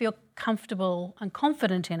don't feel comfortable and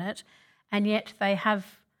confident in it, and yet they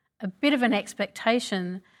have a bit of an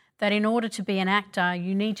expectation that in order to be an actor,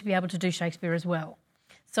 you need to be able to do Shakespeare as well.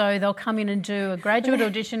 So they'll come in and do a graduate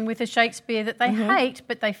audition with a Shakespeare that they hate,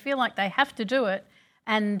 but they feel like they have to do it,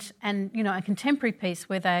 and you know, a contemporary piece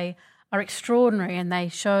where they are extraordinary and they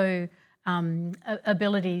show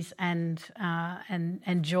abilities and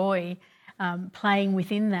joy playing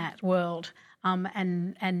within that world,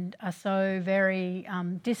 and are so very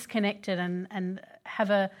disconnected and have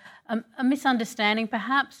a misunderstanding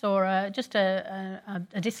perhaps, or just a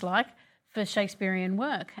dislike for Shakespearean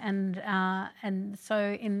work, and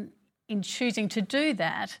so in choosing to do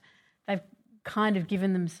that, they've kind of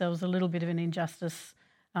given themselves a little bit of an injustice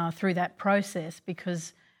through that process,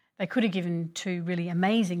 because they could have given two really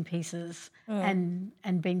amazing pieces and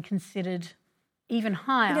been considered even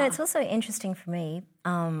higher. You know, it's also interesting for me.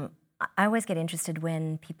 I always get interested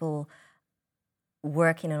when people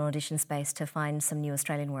work in an audition space to find some new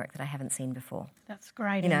Australian work that I haven't seen before. That's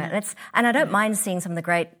great. You know, and I don't mind seeing some of the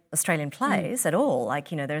great Australian plays at all.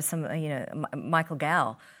 Like, you know, there's some, you know, Michael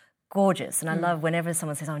Gow, gorgeous, and I love whenever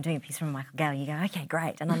someone says, "Oh, I'm doing a piece from Michael Gow," you go, "Okay,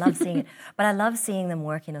 great," and I love seeing it. But I love seeing them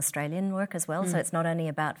work in Australian work as well. So it's not only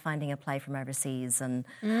about finding a play from overseas, and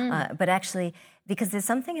but actually, because there's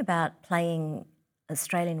something about playing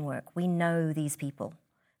Australian work. We know these people.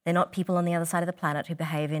 They're not people on the other side of the planet who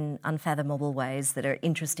behave in unfathomable ways that are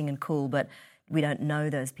interesting and cool, but we don't know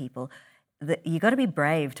those people. You've got to be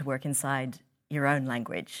brave to work inside your own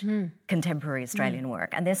language, contemporary Australian work.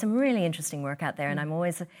 And there's some really interesting work out there, and I'm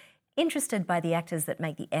always interested by the actors that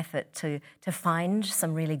make the effort to find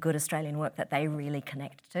some really good Australian work that they really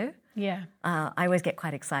connect to. Yeah. I always get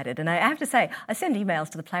quite excited. And I have to say, I send emails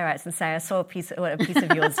to the playwrights and say, I saw a piece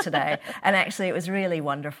of yours today, and actually it was really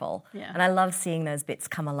wonderful. Yeah. And I love seeing those bits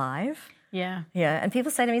come alive. Yeah. Yeah. And people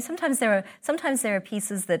say to me, sometimes there are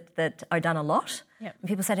pieces that are done a lot. Yep. And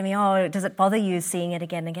people say to me, "Oh, does it bother you seeing it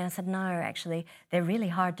again and again?" I said, no, actually, they're really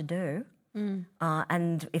hard to do.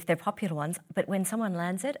 And if they're popular ones, but when someone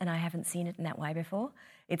lands it and I haven't seen it in that way before,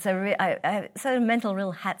 it's a sort of mental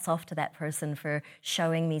real hats off to that person for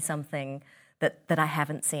showing me something that I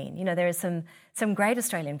haven't seen. You know, there are some great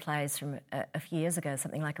Australian plays from a few years ago,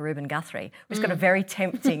 something like a Reuben Guthrie, which got a very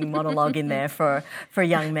tempting monologue in there for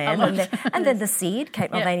young men. And then The Seed,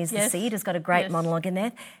 Kate Mulvaney's The Seed, has got a great monologue in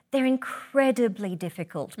there. They're incredibly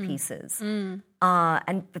difficult pieces.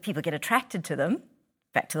 But people get attracted to them.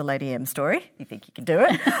 Back to the Lady M story, you think you can do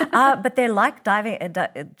it. But they're like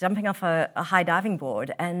jumping off a high diving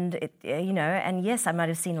board, and and yes, I might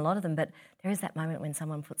have seen a lot of them, but there is that moment when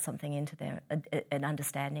someone puts something into there, an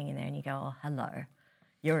understanding in there, and you go, "Oh, hello,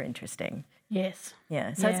 you're interesting." Yes.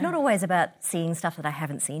 Yeah. So it's not always about seeing stuff that I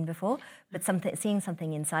haven't seen before, but seeing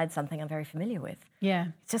something inside something I'm very familiar with. Yeah.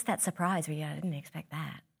 It's just that surprise where I didn't expect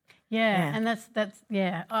that. Yeah. And that's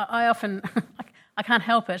I often I can't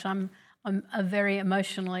help it. I'm a very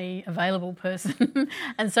emotionally available person,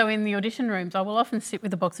 and so in the audition rooms I will often sit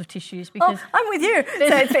with a box of tissues because... Oh, I'm with you.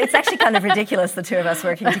 So it's actually kind of ridiculous, the two of us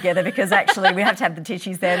working together, because actually we have to have the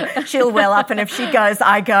tissues then. She'll well up, and if she goes,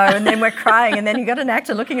 I go, and then we're crying, and then you've got an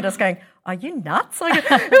actor looking at us going, "Are you nuts?" Like,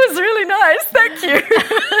 it was really nice, thank you.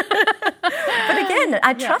 But again,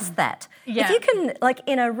 I trust that. Yeah. If you can, like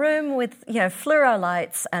in a room with fluoro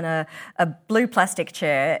lights and a blue plastic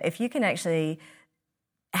chair, if you can actually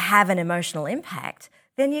have an emotional impact,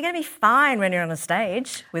 then you're going to be fine when you're on a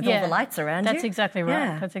stage with all the lights around you. That's exactly right.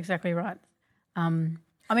 Yeah. That's exactly right. I mean,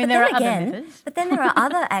 but there are other methods. But then there are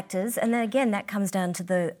other actors, and then again, that comes down to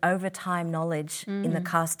the overtime knowledge in the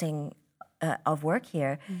casting of work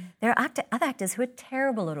here. There are other actors who are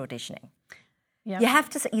terrible at auditioning. Yep.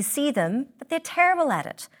 You see them, but they're terrible at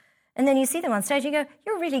it. And then you see them on stage, you go,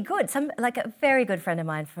 "You're really good." Like a very good friend of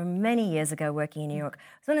mine from many years ago working in New York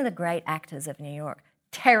was one of the great actors of New York.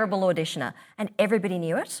 Terrible auditioner, and everybody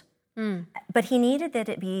knew it. But he needed that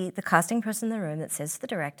it be the casting person in the room that says to the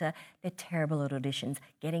director, they're terrible at auditions,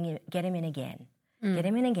 get him in again. Get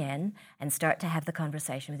him in again and start to have the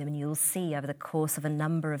conversation with him, and you'll see over the course of a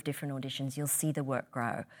number of different auditions, you'll see the work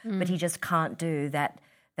grow. But he just can't do that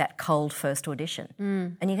cold first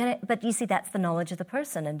audition. But you see, that's the knowledge of the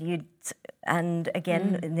person, and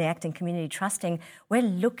again, in the acting community, trusting, we're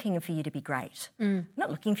looking for you to be great. We're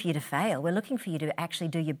not looking for you to fail. We're looking for you to actually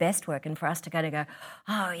do your best work, and for us to go,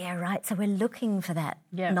 oh yeah, right. So we're looking for that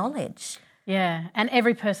knowledge. Yeah, and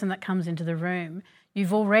every person that comes into the room,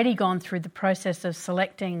 you've already gone through the process of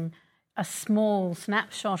selecting a small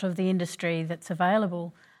snapshot of the industry that's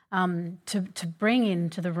available to bring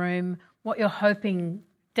into the room what you're hoping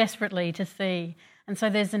desperately to see. And so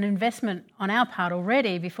there's an investment on our part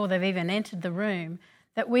already before they've even entered the room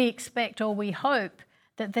that we expect or we hope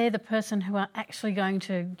that they're the person who are actually going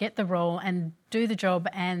to get the role and do the job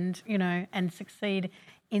and, and succeed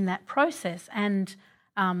in that process. And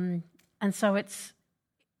so it's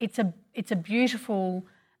a beautiful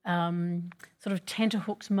sort of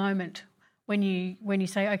tenterhooks moment when you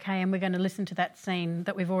say, okay, and we're going to listen to that scene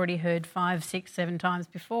that we've already heard 5, 6, 7 times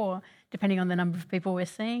before, depending on the number of people we're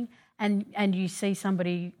seeing, and you see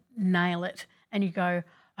somebody nail it, and you go,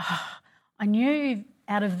 oh, I knew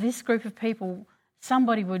out of this group of people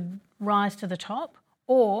somebody would rise to the top,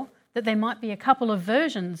 or that there might be a couple of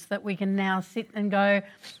versions that we can now sit and go,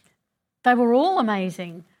 they were all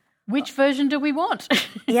amazing. Which version do we want?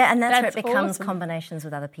 Yeah, and that's where it becomes awesome. Combinations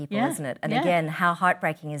with other people, isn't it? And again, how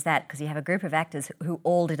heartbreaking is that? Because you have a group of actors who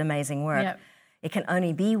all did amazing work. Yep. It can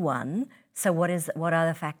only be one. So what are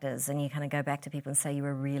the factors? And you kind of go back to people and say, you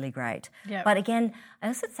were really great. Yep. But again,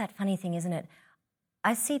 also it's that funny thing, isn't it?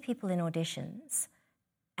 I see people in auditions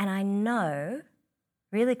and I know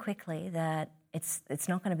really quickly that it's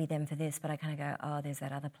not going to be them for this, but I kind of go, oh, there's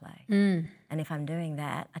that other play. And if I'm doing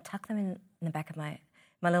that, I tuck them in the back of my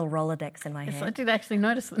little Rolodex in my head. I did actually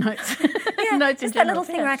notice the notes. Yeah, notes just that little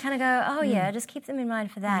thing where I kind of go, oh yeah, just keep them in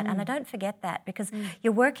mind for that. And I don't forget that because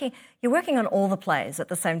you're working on all the plays at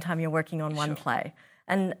the same time you're working on one play.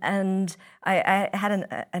 And I had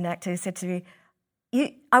an actor who said to me,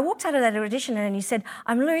 I walked out of that audition and you said,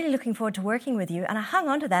 I'm really looking forward to working with you. And I hung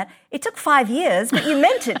on to that. It took 5 years, but you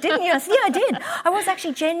meant it, didn't you? I said, yeah, I did. I was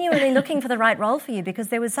actually genuinely looking for the right role for you because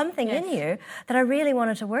there was something in you that I really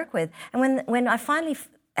wanted to work with. And when I finally,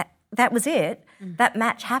 that was it, that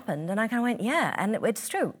match happened. And I kind of went, yeah, and it's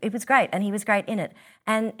true. It was great. And he was great in it.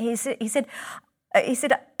 And he said,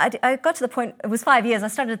 I got to the point, it was 5 years, I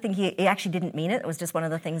started to think he actually didn't mean it. It was just one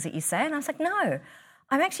of the things that you say. And I was like, no.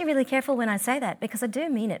 I'm actually really careful when I say that because I do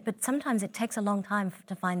mean it, but sometimes it takes a long time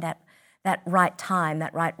to find that right time,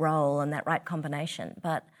 that right role and that right combination.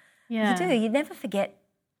 But you do. You never forget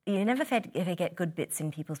good bits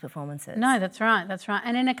in people's performances. No, that's right.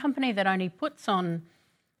 And in a company that only puts on,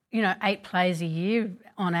 8 plays a year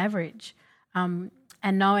on average, and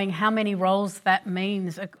knowing how many roles that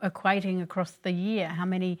means equating across the year, how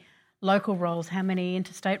many local roles, how many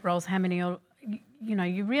interstate roles, how many,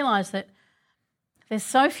 you realise that there's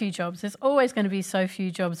so few jobs. There's always going to be so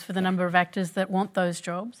few jobs for the number of actors that want those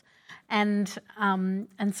jobs. And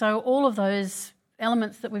so all of those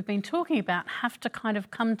elements that we've been talking about have to kind of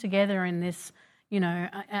come together in this,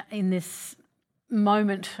 in this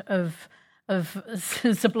moment of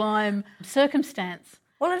sublime circumstance.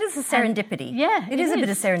 Well, it is a serendipity. It is a bit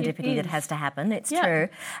of serendipity that has to happen. It's true.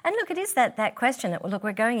 And look, it is that question that, look,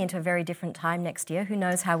 we're going into a very different time next year. Who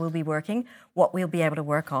knows how we'll be working, what we'll be able to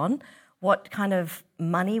work on, what kind of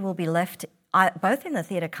money will be left both in the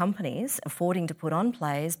theatre companies affording to put on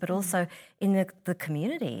plays, but also in the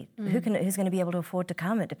community. Who's going to be able to afford to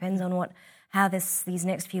come? It depends on how these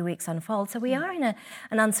next few weeks unfold. So we are in an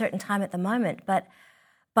uncertain time at the moment. But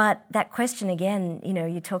that question again,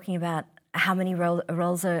 you're talking about how many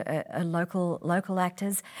roles are local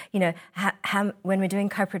actors. How when we're doing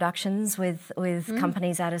co-productions with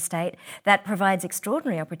companies out of state, that provides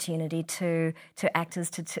extraordinary opportunity to actors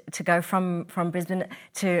to go from Brisbane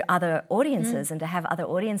to other audiences and to have other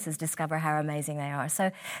audiences discover how amazing they are.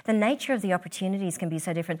 So the nature of the opportunities can be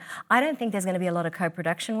so different. I don't think there's going to be a lot of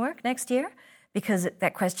co-production work next year because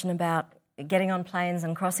that question about getting on planes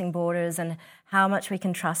and crossing borders and how much we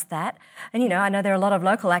can trust that. And, I know there are a lot of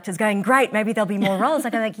local actors going, great, maybe there'll be more roles. I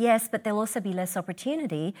go like, yes, but there'll also be less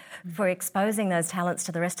opportunity for exposing those talents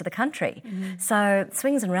to the rest of the country. So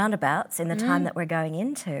swings and roundabouts in the time that we're going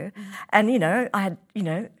into. And, I had,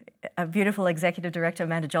 a beautiful executive director,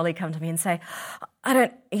 Amanda Jolly, come to me and say,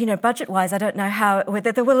 budget-wise, I don't know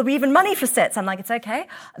whether there will be even money for sets. I'm like, it's okay.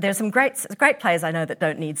 There's some great players I know that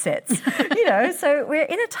don't need sets. So we're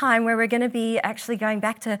in a time where we're going to be actually going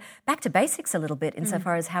back to basics a little bit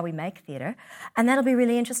insofar as how we make theatre. And that'll be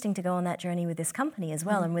really interesting to go on that journey with this company as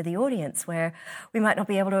well and with the audience, where we might not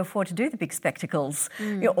be able to afford to do the big spectacles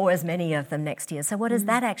or as many of them next year. So what does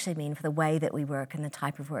that actually mean for the way that we work and the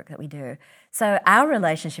type of work that we do? So our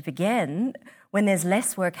relationship, again, when there's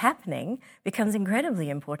less work happening, becomes incredibly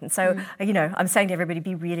important. So, I'm saying to everybody,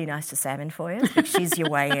 be really nice to Sam in Foyers, because she's your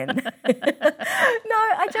way in. No,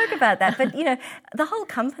 I joke about that. But, the whole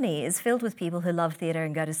company is filled with people who love theatre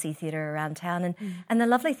and go to see theatre around town. And the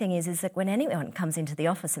lovely thing is that when anyone comes into the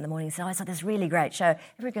office in the morning and says, I saw this really great show,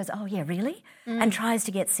 everybody goes, oh, yeah, really? And tries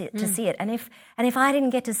to to see it. And if I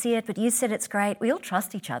didn't get to see it, but you said it's great, we all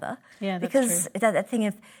trust each other. Yeah, that's because true. that thing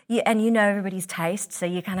of, everybody's taste, so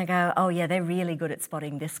you kind of go, oh, yeah, they're really good at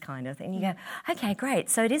spotting this kind of thing. You go, okay, great.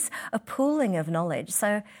 So it is a pooling of knowledge.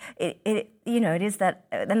 So it is that.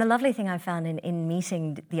 And the lovely thing I found in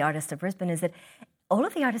meeting the artists of Brisbane is that all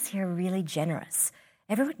of the artists here are really generous.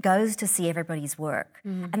 Everyone goes to see everybody's work,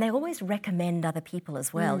 and they always recommend other people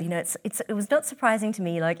as well. It was not surprising to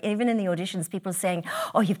me, like even in the auditions, people saying,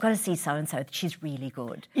 oh, you've got to see so-and-so, she's really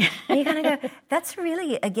good. And you kind of go, that's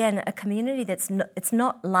really, again, a community it's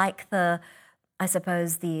not like the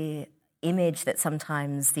image that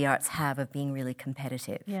sometimes the arts have of being really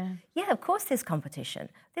competitive. Yeah, of course there's competition.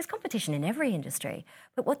 There's competition in every industry.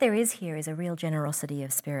 But what there is here is a real generosity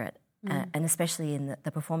of spirit, and especially in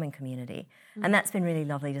the performing community. And that's been really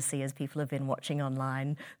lovely to see as people have been watching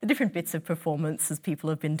online, the different bits of performance as people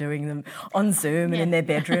have been doing them on Zoom and in their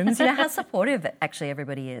bedrooms, how supportive actually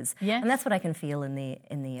everybody is. Yes. And that's what I can feel in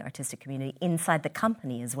the artistic community, inside the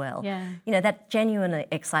company as well. Yeah. That genuine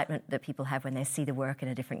excitement that people have when they see the work in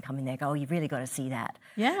a different company, they go, oh, you've really got to see that.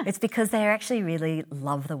 Yeah. It's because they actually really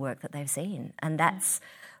love the work that they've seen. And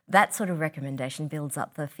that sort of recommendation builds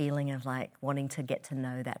up the feeling of like wanting to get to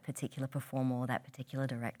know that particular performer or that particular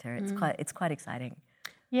director. It's quite exciting.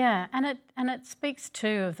 Yeah, and it speaks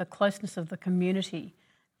too of the closeness of the community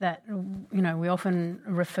that we often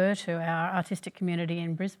refer to our artistic community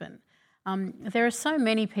in Brisbane. There are so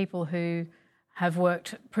many people who have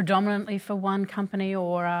worked predominantly for one company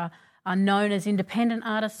or are known as independent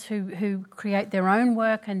artists who create their own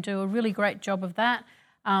work and do a really great job of that.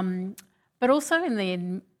 But also in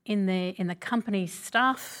the company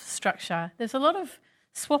staff structure, there's a lot of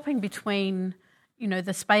swapping between,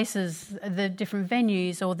 the spaces, the different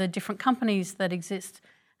venues or the different companies that exist.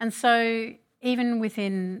 And so even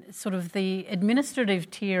within sort of the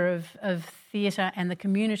administrative tier of theatre and the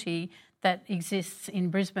community that exists in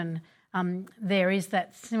Brisbane, there is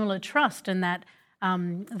that similar trust and that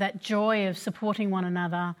joy of supporting one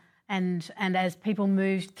another. And as people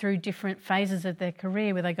move through different phases of their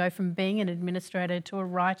career, where they go from being an administrator to a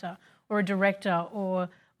writer or a director or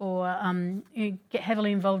you get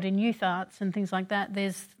heavily involved in youth arts and things like that,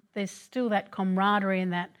 there's still that camaraderie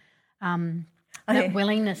and that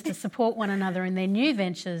willingness to support one another in their new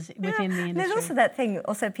ventures within the industry. There's also that thing,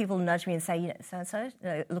 also people nudge me and say, so-and-so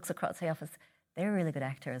looks across the office, they're a really good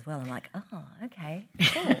actor as well. I'm like, oh, okay,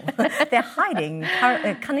 cool. They're hiding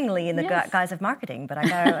cunningly in the guise of marketing, but I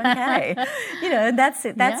go, okay.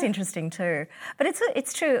 That's interesting too. But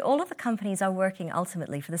it's true, all of the companies are working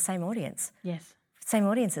ultimately for the same audience. Yes. Same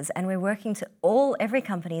audiences, and we're working every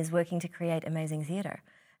company is working to create amazing theatre.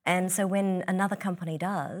 And so when another company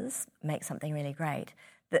does make something really great,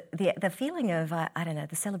 the feeling of, the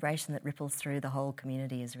celebration that ripples through the whole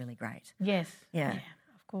community is really great. Yes. Yeah.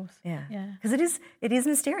 Of course. Yeah. Because it is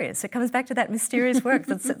mysterious. It comes back to that mysterious work.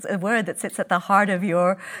 That's a word that sits at the heart of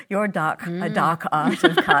your dark art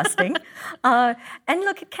of casting. And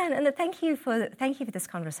look, it can. And thank you for this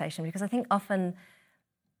conversation, because I think often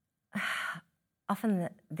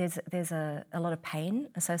there's a lot of pain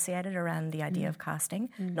associated around the idea of casting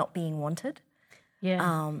not being wanted.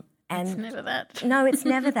 Yeah. And it's never that. No, it's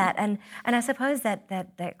never that. And I suppose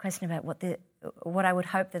that question about what I would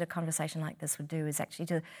hope that a conversation like this would do is actually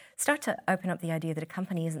to start to open up the idea that a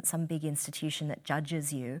company isn't some big institution that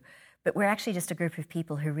judges you, but we're actually just a group of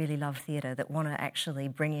people who really love theatre that want to actually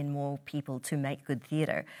bring in more people to make good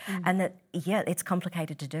theatre. And that, it's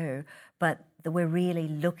complicated to do, but that we're really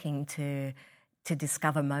looking to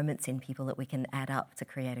discover moments in people that we can add up to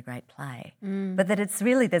create a great play. But that it's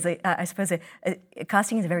really,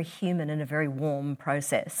 casting is a very human and a very warm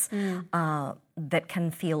process that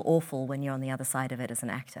can feel awful when you're on the other side of it as an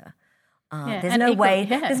actor. There's no way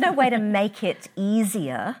to make it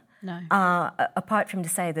easier. No. Apart from to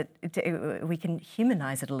say that we can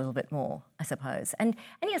humanise it a little bit more, I suppose. And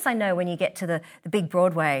yes, I know when you get to the big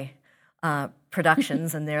Broadway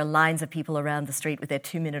productions and there are lines of people around the street with their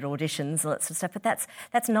 2-minute auditions and all that sort of stuff. But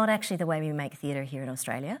that's not actually the way we make theatre here in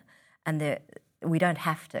Australia, and we don't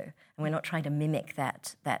have to, and we're not trying to mimic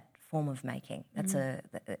that form of making. That's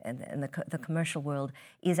and the commercial world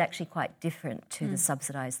is actually quite different to the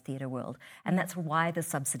subsidised theatre world, and that's why the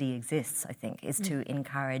subsidy exists, I think, is to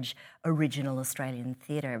encourage original Australian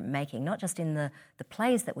theatre making, not just in the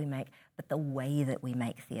plays that we make, but the way that we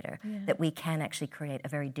make theatre, that we can actually create a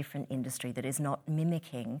very different industry that is not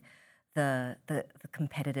mimicking the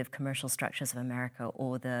competitive commercial structures of America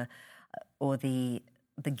or the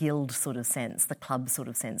guild sort of sense, the club sort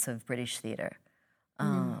of sense of British theatre.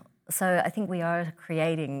 So I think we are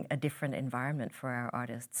creating a different environment for our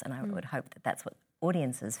artists, and I would hope that that's what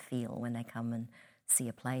audiences feel when they come and see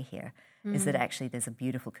a play here, is that actually there's a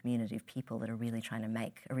beautiful community of people that are really trying to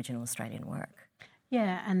make original Australian work.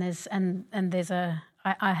 Yeah, and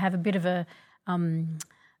I have a bit of a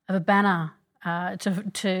banner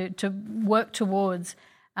to work towards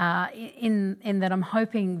in that I'm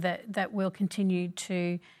hoping that we'll continue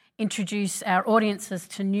to introduce our audiences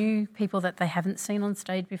to new people that they haven't seen on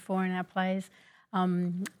stage before in our plays.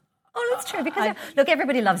 That's true, because look,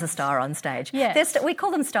 everybody loves a star on stage. Yes. We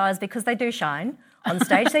call them stars because they do shine on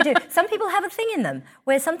stage. They do. Some people have a thing in them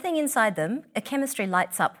where something inside them, a chemistry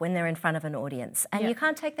lights up when they're in front of an audience, and you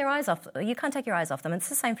can't take their eyes off. You can't take your eyes off them. It's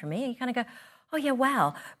the same for me. You kind of go, oh yeah,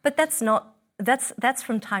 wow. But that's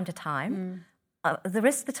from time to time. The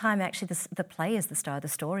rest of the time, actually, the play is the star, the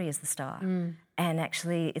story is the star, and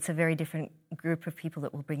actually, it's a very different group of people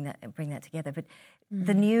that will bring that together. But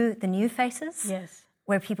the new faces, yes,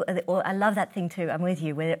 where people, I love that thing too. I'm with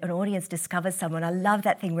you. Where an audience discovers someone, I love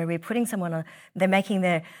that thing where we're putting someone on. They're making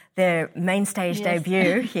their main stage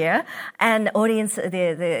debut here, and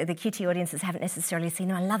the QT audiences haven't necessarily seen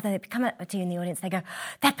them. I love that they come up to you in the audience. They go,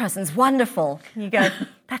 "That person's wonderful." And you go,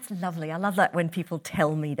 "That's lovely." I love that when people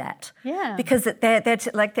tell me that. Yeah, because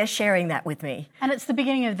they're sharing that with me, and it's the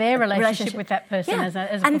beginning of their relationship with that person as a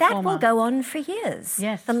performer. And that will go on for years.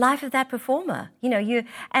 Yes, the life of that performer.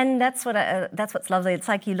 And that's what's lovely. It's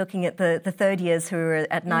like you looking at the third years who are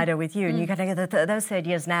at NIDA with you, and you go, those third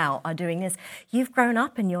years now are doing this. You've grown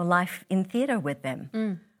up in your life in theatre with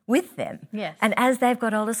them. With them. Yes. And as they've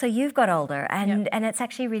got older, so you've got older. And it's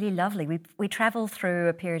actually really lovely. We travel through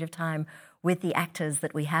a period of time with the actors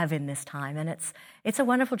that we have in this time, and it's a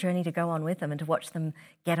wonderful journey to go on with them and to watch them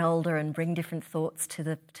get older and bring different thoughts to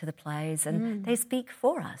the plays, and they speak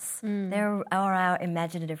for us. They are our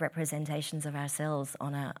imaginative representations of ourselves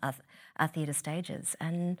on our theatre stages,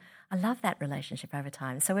 and I love that relationship over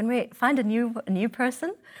time. So when we find a new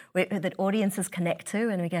person that audiences connect to,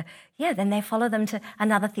 and we go, then they follow them to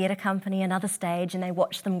another theatre company, another stage, and they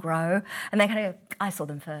watch them grow, and they kind of go, I saw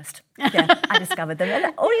them first. I discovered them.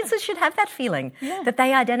 And audiences should have that feeling that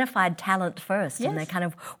they identified talent first, and they kind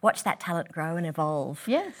of watch that talent grow and evolve.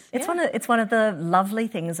 Yes, it's one of the lovely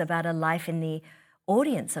things about a life in the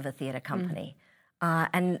audience of a theatre company.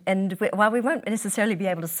 And while we won't necessarily be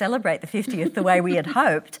able to celebrate the 50th the way we had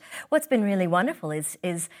hoped, what's been really wonderful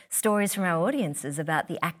is stories from our audiences about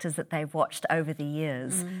the actors that they've watched over the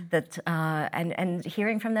years, and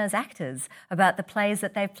hearing from those actors about the plays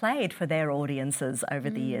that they've played for their audiences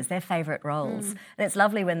over the years, their favourite roles. And it's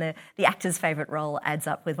lovely when the actor's favourite role adds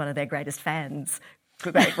up with one of their greatest fans'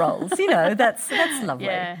 great roles. That's lovely.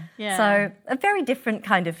 Yeah. So a very different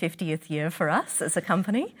kind of 50th year for us as a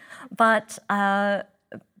company, but I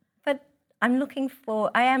am looking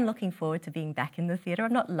forward to being back in the theatre.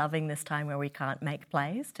 I'm not loving this time where we can't make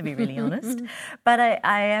plays, to be really honest, but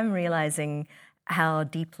I am realising how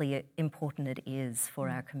deeply important it is for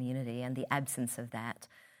our community, and the absence of that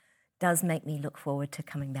does make me look forward to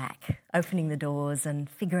coming back, opening the doors and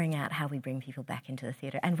figuring out how we bring people back into the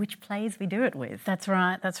theatre and which plays we do it with. That's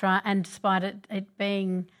right. And despite it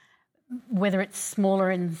being, whether it's smaller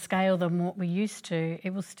in scale than what we used to,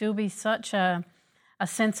 it will still be such a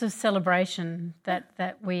sense of celebration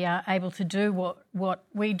that we are able to do what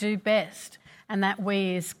we do best, and that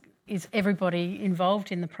we is everybody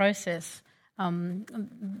involved in the process,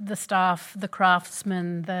 the staff, the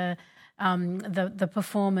craftsmen, the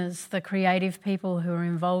performers, the creative people who are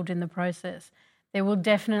involved in the process. There will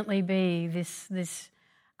definitely be this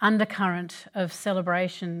undercurrent of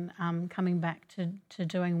celebration coming back to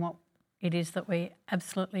doing what it is that we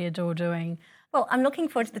absolutely adore doing. Well, I'm looking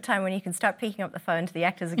forward to the time when you can start picking up the phone to the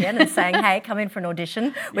actors again and saying, hey, come in for an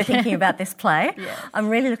audition. We're thinking about this play. Yes. I'm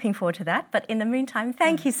really looking forward to that. But in the meantime,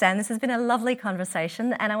 thank you, Sam. This has been a lovely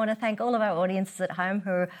conversation. And I want to thank all of our audiences at home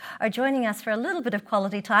who are joining us for a little bit of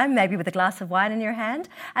quality time, maybe with a glass of wine in your hand,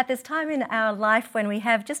 at this time in our life when we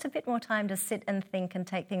have just a bit more time to sit and think and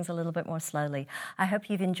take things a little bit more slowly. I hope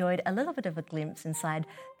you've enjoyed a little bit of a glimpse inside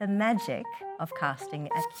the magic of casting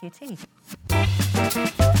at QT.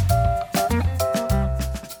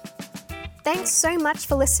 Thanks so much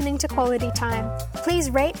for listening to Quality Time. Please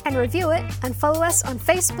rate and review it and follow us on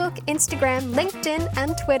Facebook, Instagram, LinkedIn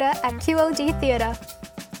and Twitter at QLD Theatre.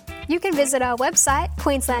 You can visit our website,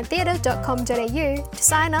 queenslandtheatre.com.au, to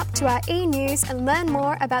sign up to our e-news and learn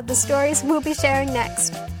more about the stories we'll be sharing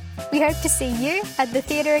next. We hope to see you at the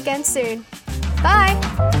theatre again soon.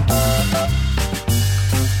 Bye!